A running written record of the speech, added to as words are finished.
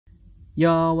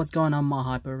Yo, what's going on, my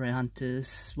hyper rare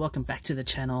hunters? Welcome back to the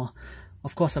channel.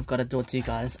 Of course, I've got to do it to you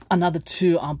guys. Another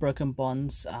 2 Unbroken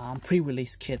Bonds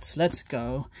pre-release kits. Let's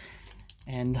go.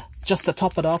 And just to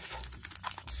top it off,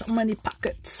 so many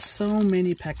packets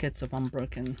of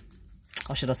Unbroken,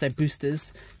 or should I say booster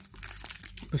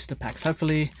packs.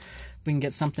 Hopefully we can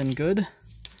get something good.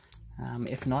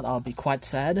 If not, I'll be quite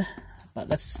sad. But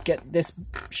let's get this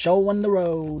show on the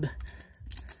road.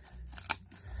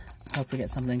 Hope we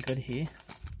get something good here.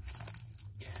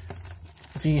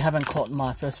 If you haven't caught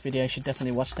my first video, you should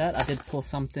definitely watch that. I did pull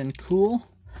something cool.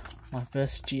 My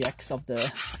first GX of the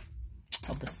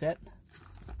set.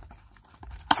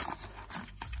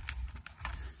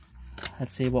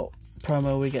 Let's see what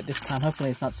promo we get this time.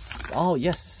 Hopefully it's not... Oh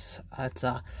yes, it's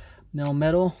a nil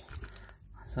metal.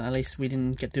 So at least we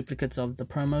didn't get duplicates of the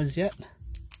promos yet.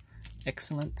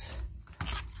 Excellent.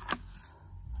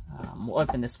 We'll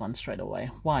open this one straight away.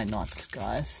 Why not,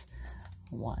 guys?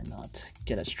 Why not?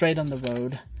 Get it straight on the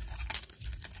road.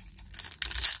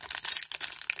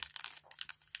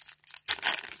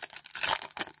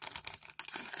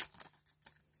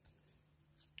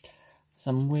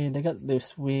 They got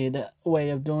this weird way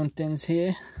of doing things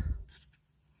here.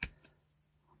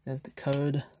 There's the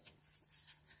code.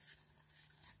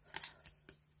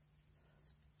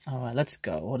 Alright, let's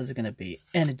go. What is it going to be?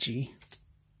 Energy.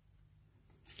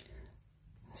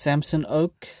 Samson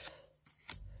Oak,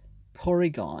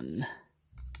 Porygon,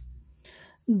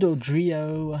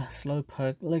 Dodrio,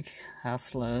 Slowpoke. Look how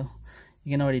slow.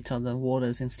 You can already tell the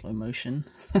water's in slow motion.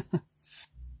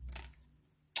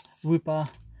 Wooper,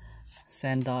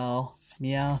 Sandile,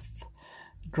 Meowth,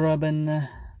 Grubbin,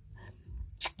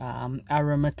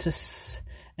 Aromatus,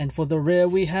 and for the rare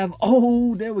we have,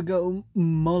 oh, there we go,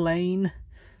 Moline.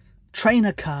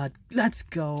 Trainer card. Let's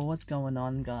go. What's going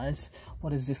on, guys?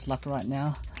 What is this luck right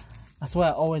now? I swear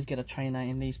I always get a trainer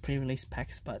in these pre-release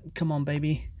packs, but come on,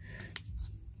 baby.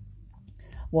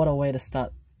 What a way to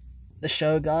start the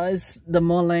show, guys. The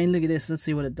Moline, look at this. Let's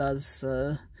see what it does.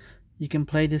 You can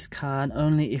play this card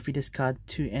only if you discard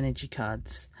 2 energy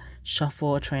cards.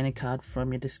 Shuffle a trainer card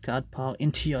from your discard pile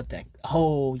into your deck.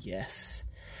 Oh, yes.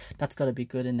 That's got to be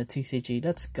good in the TCG.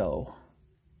 Let's go.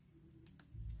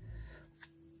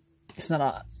 It's not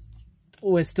a...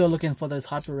 We're still looking for those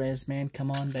hyper rares, man. Come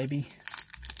on, baby.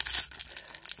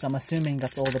 So I'm assuming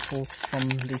that's all the pulls from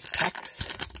these packs.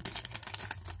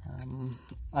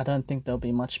 I don't think there'll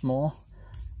be much more.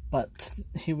 But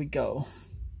here we go.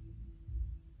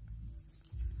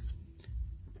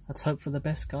 Let's hope for the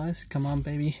best, guys. Come on,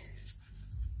 baby.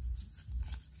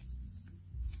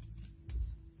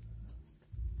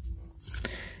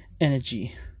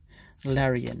 Energy.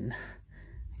 Larian.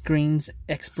 Green's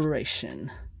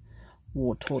Exploration,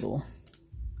 War Turtle,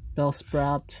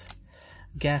 Bellsprout,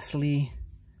 Ghastly,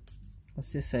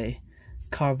 what's this say,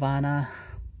 Carvana,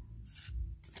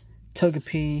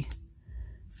 Togepi,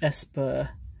 Esper,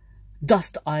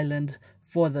 Dust Island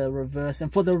for the reverse,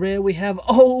 and for the rare we have,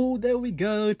 oh, there we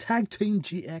go, Tag Team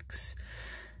GX,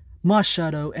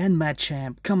 Marshadow and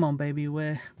Machamp. Come on, baby,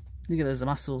 look at those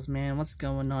muscles, man. What's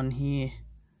going on here?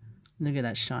 Look at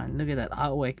that shine, look at that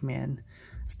artwork, man.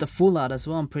 It's the full art as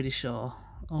well, I'm pretty sure.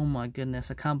 Oh my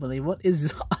goodness, I can't believe what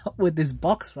is up with this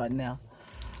box right now.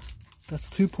 That's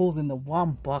 2 pulls in the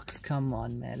 1 box. Come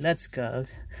on, man, let's go.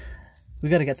 We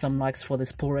gotta get some likes for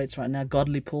this pull rates right now.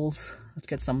 Godly pulls. Let's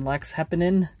get some likes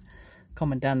happening.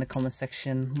 Comment down in the comment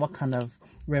section what kind of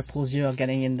rare pulls you are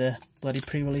getting in the bloody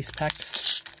pre-release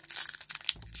packs.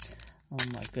 Oh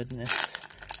my goodness.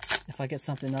 If I get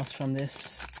something else from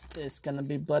this, it's gonna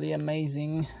be bloody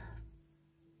amazing.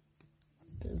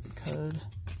 There's the code.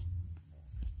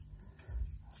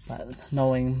 But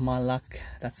knowing my luck,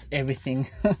 that's everything.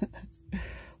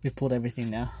 We pulled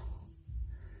everything now.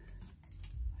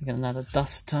 We got another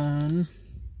Dust Tone,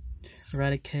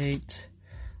 Eradicate,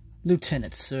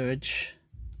 Lieutenant Surge,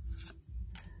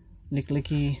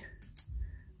 Licklicky,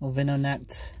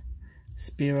 Venonat,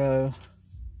 Spearow,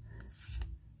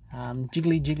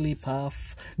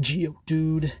 Jigglypuff,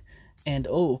 Geodude, and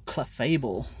oh,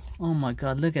 Clefable. Oh my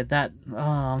god, look at that.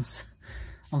 Oh,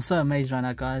 I'm so amazed right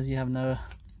now, guys. You have no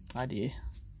idea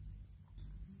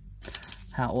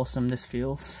how awesome this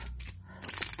feels.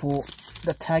 For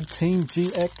the Tag Team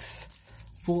GX,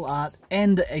 full art,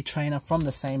 and a trainer from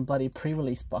the same bloody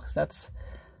pre-release box. That's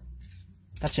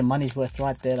your money's worth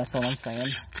right there. That's all I'm saying.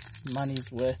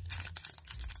 Money's worth.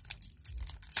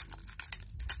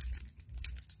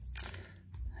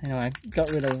 Anyway,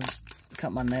 I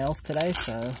cut my nails today,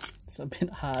 so it's a bit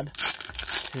hard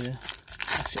to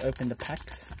actually open the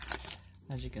packs,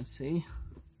 as you can see.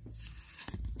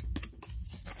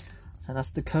 So that's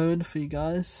the code for you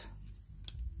guys.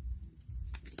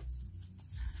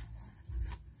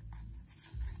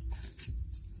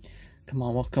 Come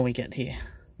on, what can we get here?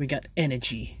 We got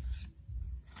energy.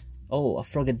 Oh, a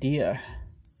Frogadier.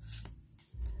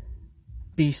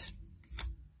 Beast.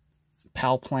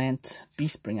 Power Plant.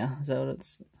 Beastbringer. Is that what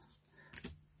it's?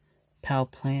 Power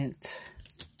Plant.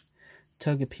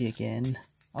 Togepi again.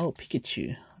 Oh,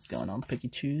 Pikachu. What's going on,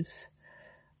 Pikachus?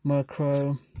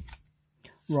 Murkrow.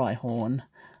 Rhyhorn.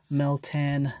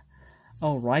 Meltan.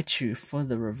 Oh, Raichu for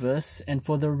the reverse. And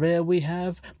for the rare we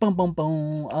have... Boom, boom,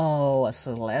 boom. Oh, a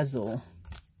Salazzle.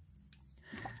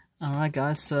 Alright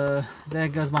guys, so there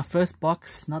goes my first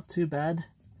box. Not too bad.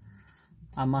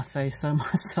 I must say so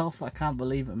myself. I can't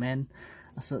believe it, man.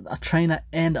 That's a trainer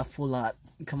and a full art.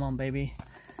 Come on, baby.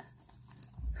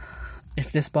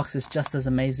 If this box is just as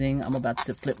amazing, I'm about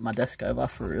to flip my desk over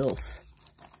for reals.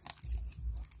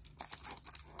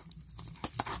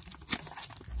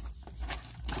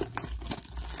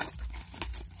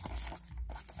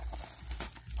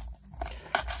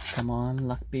 Come on,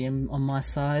 luck be on my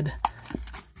side.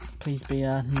 Please be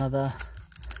another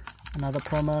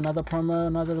promo,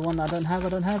 another one I don't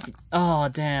have. Oh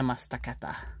damn, a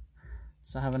Stakata.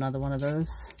 So I have another one of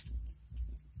those.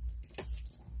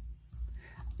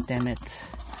 Damn it.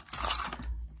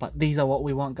 But these are what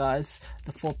we want, guys.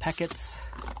 The 4 packets.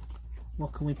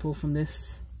 What can we pull from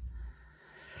this?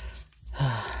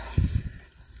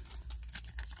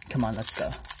 Come on, let's go.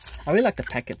 I really like the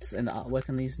packets and the artwork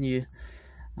on these new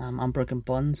Unbroken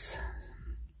Bonds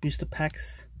booster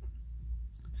packs.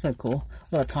 So cool.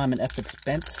 A lot of time and effort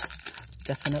spent,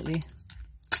 definitely.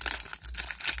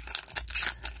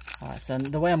 Alright, so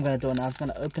the way I'm going to do it now is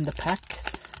going to open the pack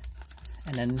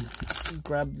and then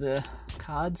grab the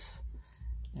cards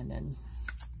and then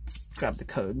grab the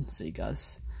code so you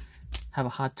guys have a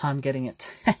hard time getting it.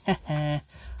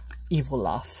 Evil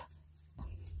laugh.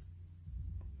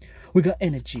 We got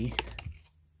energy.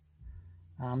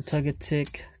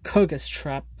 Togetic, Koga's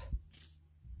Trap,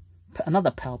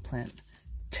 another Power Plant,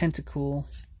 Tentacool,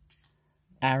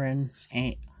 Aaron,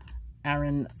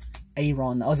 Aaron,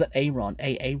 Aron, was it Aaron?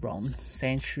 Aaron,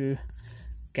 Sandshrew,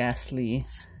 Ghastly,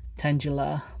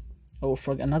 Tangela, oh,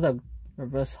 Frog, another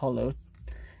reverse holo,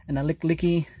 and a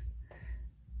Licky.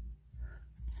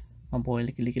 My boy,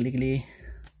 Licky.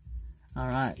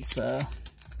 Alright, so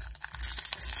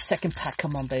second pack,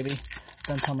 come on, baby.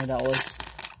 Don't tell me that was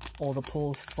all the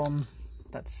pulls from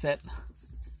that set.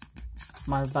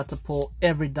 I'm about to pull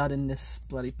every dud in this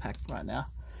bloody pack right now.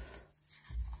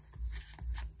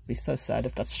 Be so sad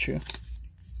if that's true.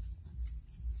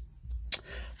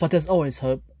 But there's always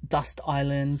hope. Dust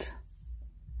Island,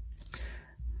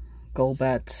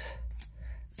 Golbat,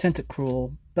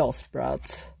 Tentacruel,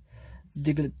 Bellsprout,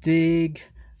 Dig,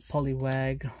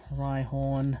 Poliwag,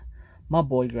 Rhyhorn, my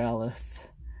boy Growlithe.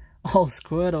 Oh,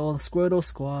 Squirtle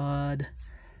Squad.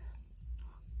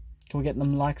 Can we get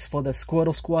them likes for the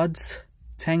Squirtle Squads?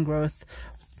 Tangrowth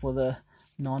for the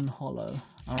non-holo.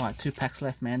 Alright, 2 packs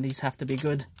left, man. These have to be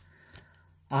good.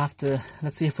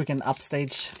 Let's see if we can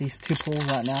upstage these 2 pulls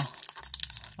right now.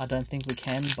 I don't think we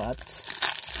can, but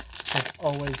there's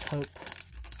always hope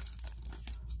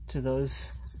to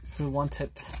those who want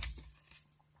it.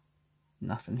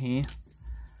 Nothing here.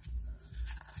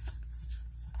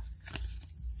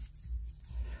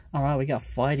 Alright, we got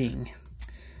fighting.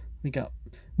 We got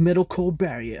Metal Core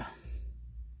Barrier,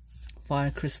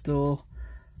 Fire Crystal,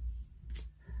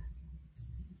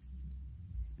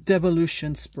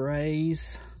 Devolution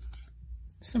Sprays.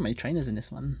 So many trainers in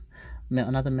this one.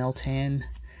 Another Meltan,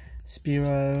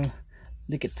 Spearow,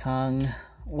 Lickitung,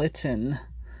 Litten,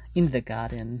 Into the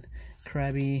Garden,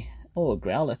 Krabby, oh,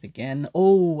 Growlithe again.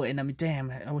 Oh, and I mean, damn,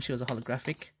 I wish it was a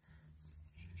holographic.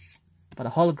 But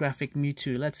a holographic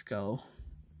Mewtwo, let's go.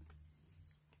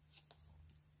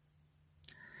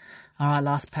 Alright,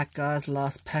 last pack, guys.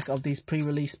 Last pack of these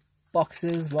pre-release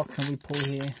boxes. What can we pull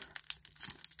here?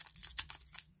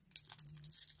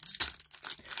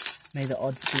 May the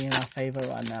odds be in our favor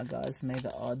right now, guys. May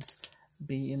the odds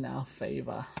be in our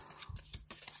favor.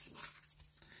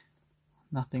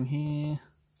 Nothing here.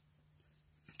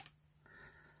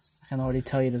 I can already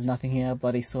tell you there's nothing here.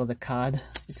 Buddy saw the card.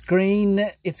 It's green.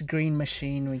 It's Green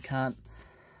Machine.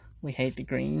 We hate the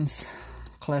greens.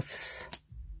 Clefs.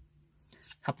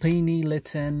 Happiny,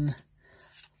 Litten,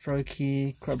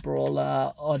 Froakie,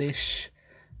 Crabrawler, Oddish,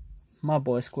 my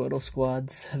boy Squirtle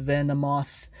Squads,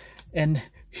 Venomoth, and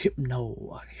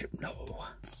Hypno.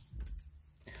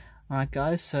 Alright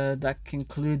guys, so that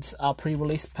concludes our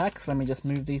pre-release packs. Let me just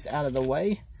move these out of the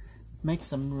way. Make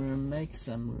some room,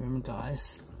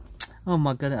 guys. Oh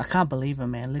my goodness, I can't believe it,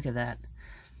 man. Look at that.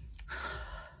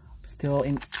 Still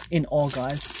in awe,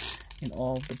 guys. In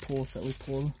awe of the pulls that we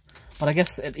pull. But I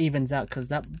guess it evens out because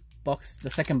that box, the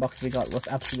second box we got was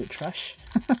absolute trash.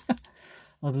 There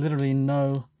was literally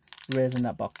no rares in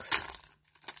that box.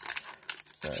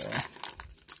 So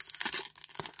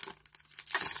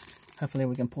hopefully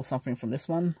we can pull something from this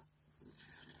one.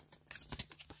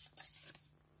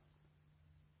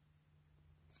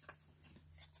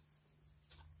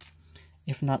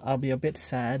 If not, I'll be a bit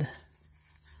sad.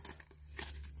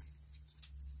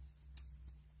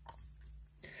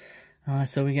 Alright,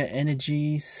 so we get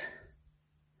Energies,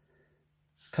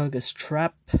 Koga's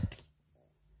Trap,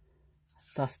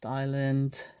 Dust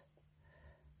Island,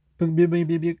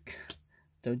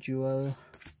 Doduo,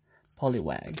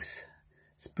 Poliwags,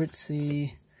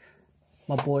 Spritzy,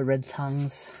 my boy Red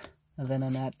Tongues,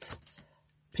 Venonat,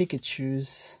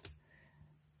 Pikachu's,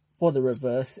 for the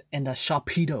reverse, and a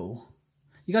Sharpedo.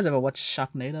 You guys ever watched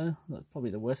Sharknado? That's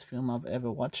probably the worst film I've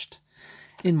ever watched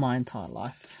in my entire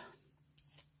life.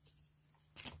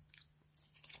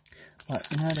 But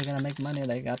you know, they're gonna make money,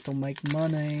 they got to make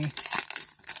money.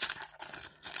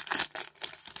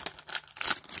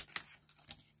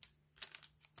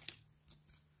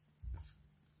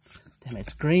 Damn,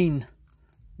 it's green.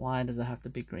 Why does it have to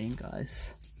be green,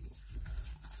 guys?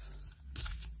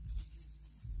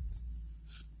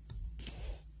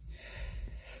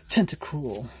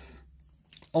 Tentacruel,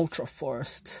 Ultra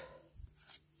Forest,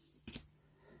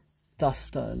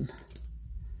 Duststone.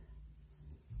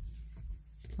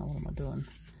 Oh, what am I doing?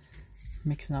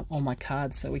 Mixing up all my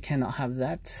cards, so we cannot have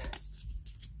that.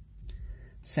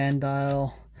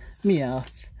 Sandile,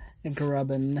 Meowth,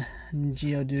 Grubbin,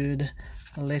 Geodude,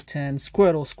 Litten,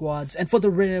 Squirtle Squads, and for the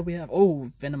rare we have, oh,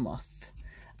 Venomoth.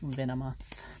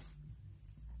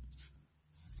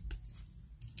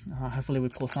 Hopefully we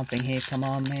pull something here. Come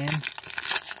on, man.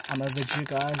 I'm overdue,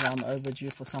 guys. I'm overdue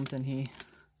for something here.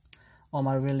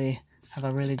 Have I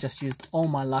really just used all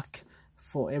my luck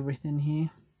for everything here?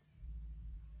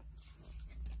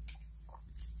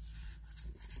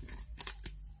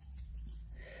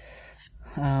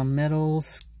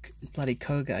 Metals, bloody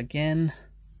Koga again.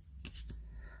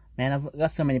 Man, I've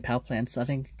got so many power plants. I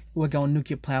think we're going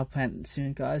nuclear power plant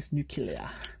soon, guys. Nuclear.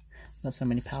 Got so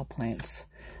many power plants.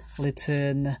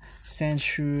 Litten,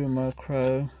 Sandshrew,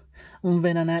 Murkrow,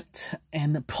 Venonat,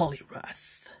 and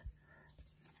Poliwrath.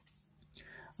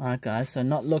 Alright, guys, so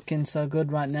not looking so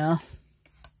good right now.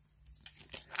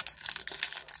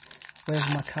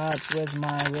 Where's my cards? Where's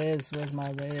my rares? Where's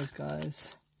my rares,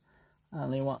 guys? I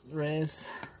only want rares,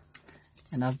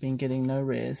 and I've been getting no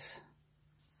rares.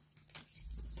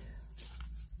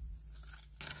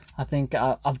 I think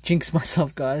I've jinxed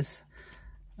myself, guys.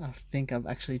 I think I've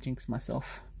actually jinxed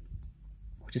myself.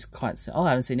 Which is quite sad. Oh, I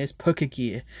haven't seen this.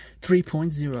 Pokegear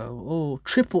 3.0. Oh,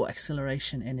 triple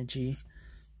acceleration energy.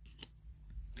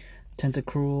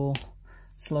 Tentacruel,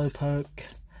 Slowpoke,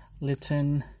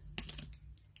 Litten,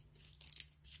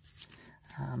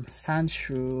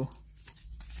 Sandshrew,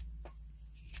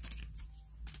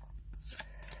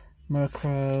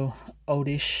 Murkrow,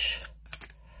 Oddish,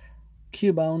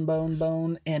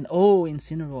 Cubone, and oh,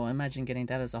 Incineroar. Imagine getting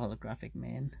that as a holographic,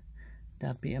 man.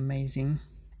 That'd be amazing.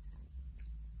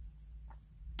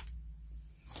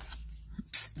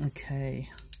 Okay.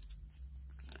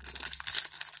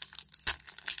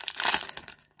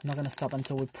 I'm not going to stop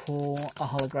until we pull a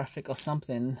holographic or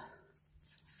something.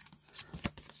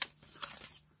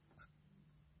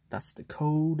 That's the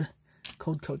code.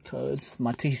 Codes.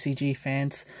 My TCG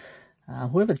fans.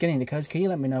 Whoever's getting the codes, can you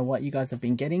let me know what you guys have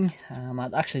been getting?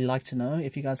 I'd actually like to know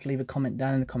if you guys leave a comment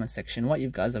down in the comment section what you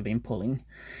guys have been pulling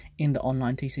in the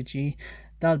online TCG.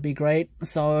 That would be great.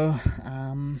 So,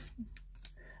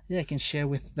 yeah, you can share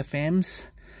with the fams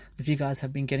if you guys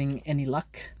have been getting any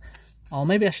luck. Or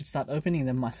maybe I should start opening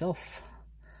them myself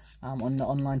on the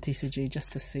online TCG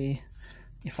just to see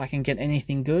if I can get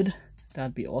anything good.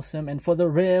 That'd be awesome. And for the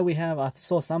rare we have, I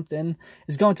saw something,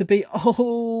 is going to be,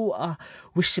 oh,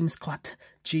 Wishing Squat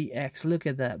GX. Look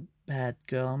at that bad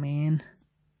girl, man.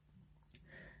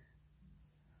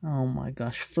 Oh my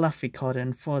gosh, Fluffy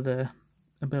Cotton for the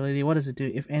ability. What does it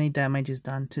do? If any damage is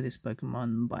done to this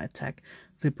Pokemon by attack,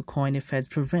 flip a coin. If heads,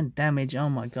 prevent damage. Oh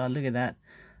my god, look at that.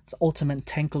 It's ultimate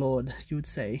tank lord, you would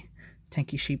say.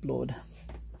 Tanky sheep lord.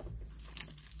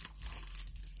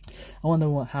 I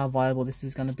wonder how viable this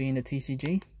is going to be in the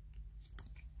TCG.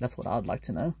 That's what I'd like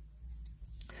to know.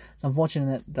 It's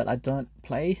unfortunate that I don't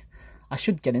play. I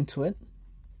should get into it.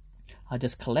 I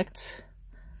just collect.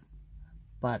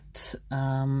 But,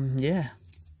 yeah.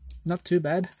 Not too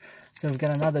bad. So we've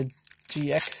got another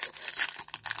GX.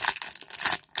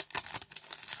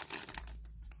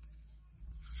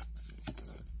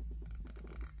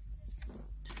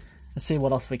 Let's see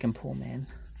what else we can pull, man.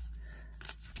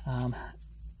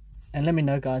 And let me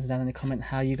know, guys, down in the comment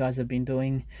how you guys have been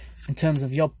doing in terms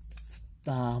of your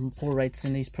pull rates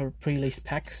in these pre-release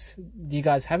packs. Do you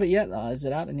guys have it yet? Is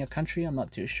it out in your country? I'm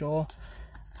not too sure.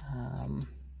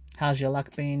 How's your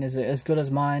luck been? Is it as good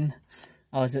as mine?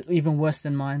 Or is it even worse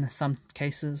than mine in some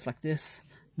cases like this?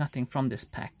 Nothing from this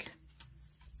pack.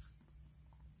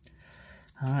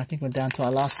 I think we're down to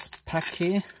our last pack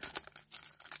here.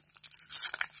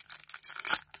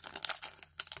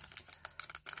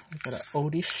 We've got an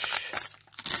Oddish.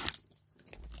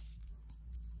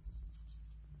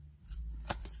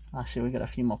 Actually, we got a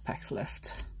few more packs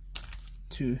left.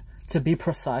 To be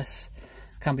precise,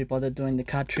 can't be bothered doing the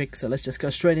card trick, so let's just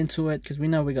go straight into it because we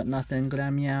know we got nothing.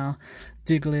 Glameow,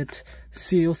 Diglett,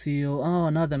 Seal, oh,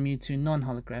 another Mewtwo,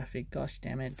 non-holographic, gosh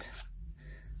damn it.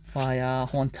 Fire,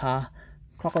 Haunter,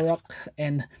 Krokorok,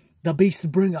 and the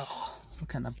Beast Bringer. What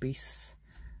kind of beast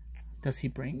does he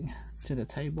bring to the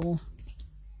table?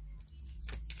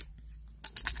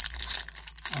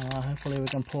 Hopefully we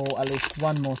can pull at least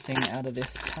one more thing out of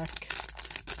this pack.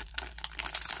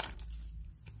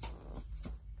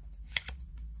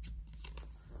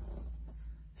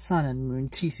 Sun and Moon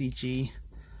TCG.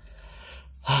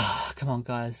 Come on,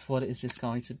 guys, what is this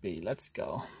going to be? Let's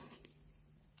go.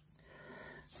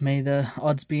 May the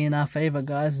odds be in our favor,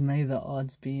 guys. May the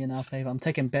odds be in our favor. I'm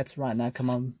taking bets right now.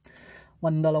 Come on.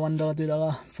 $1, $1,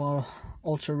 $2 for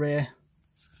ultra rare.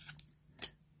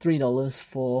 $3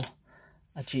 for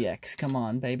a GX. Come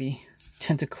on, baby.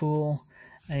 Tentacool,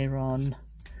 Aeron,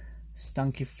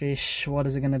 Stunky Fish. What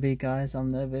is it going to be, guys?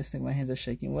 I'm nervous. I think my hands are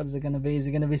shaking. What is it going to be? Is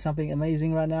it going to be something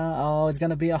amazing right now? Oh, it's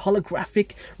going to be a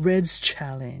holographic Reds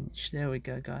challenge. There we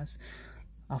go, guys.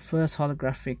 Our first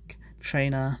holographic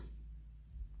trainer.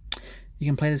 You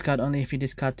can play this card only if you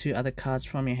discard 2 other cards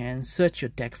from your hand. Search your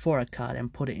deck for a card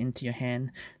and put it into your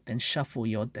hand. Then shuffle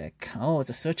your deck. Oh, it's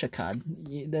a searcher card.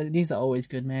 These are always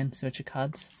good, man. Searcher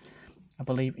cards, I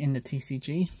believe, in the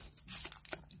TCG.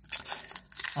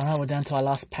 Alright, we're down to our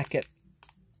last packet.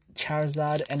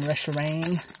 Charizard and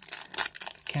Reshiram.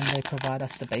 Can they provide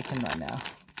us the bacon right now?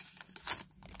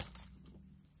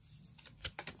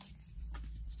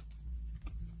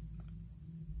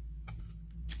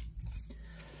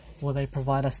 Will they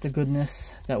provide us the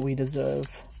goodness that we deserve?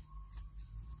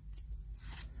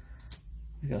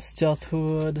 We got Stealth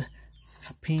Hood,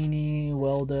 Happiny,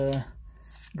 Welder,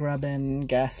 Graben,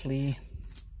 Ghastly,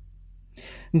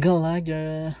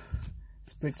 Gallagher,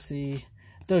 Spritzy,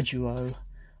 Dojuo,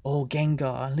 oh,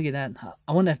 Gengar. Look at that.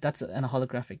 I wonder if that's a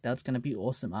holographic. That's going to be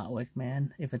awesome artwork,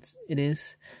 man. If it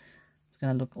is, it's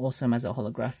going to look awesome as a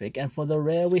holographic. And for the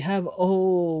rare, we have,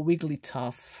 oh,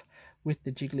 Wigglytuff with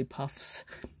the Jigglypuffs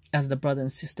as the brother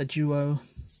and sister duo.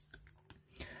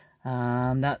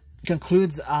 That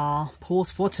concludes our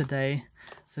pulls for today.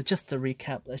 So just to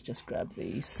recap, let's just grab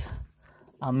these.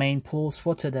 Our main pulls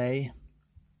for today.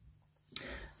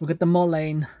 We've got the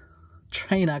Moline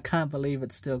trainer, I can't believe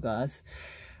it still, guys.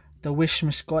 The Wish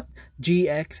Mascot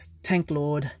GX, Tank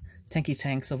Lord, Tanky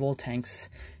Tanks of all tanks.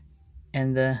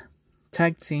 And the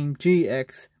Tag Team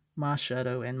GX,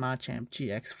 Marshadow and Marchamp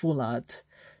GX Full Art.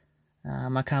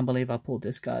 I can't believe I pulled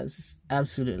this, guys. It's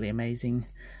absolutely amazing.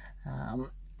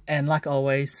 And like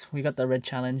always, we got the red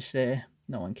challenge there.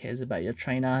 No one cares about your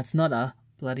trainer. It's not a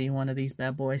bloody one of these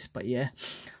bad boys. But yeah,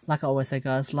 like I always say,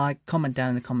 guys, like, comment down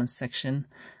in the comments section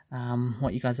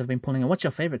what you guys have been pulling. And what's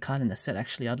your favorite card in the set,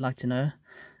 actually. I'd like to know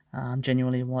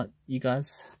genuinely what you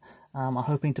guys are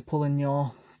hoping to pull in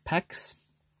your packs.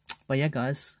 But yeah,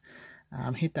 guys,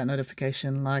 hit that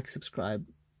notification, like, subscribe.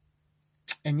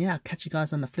 And yeah, I'll catch you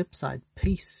guys on the flip side.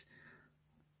 Peace.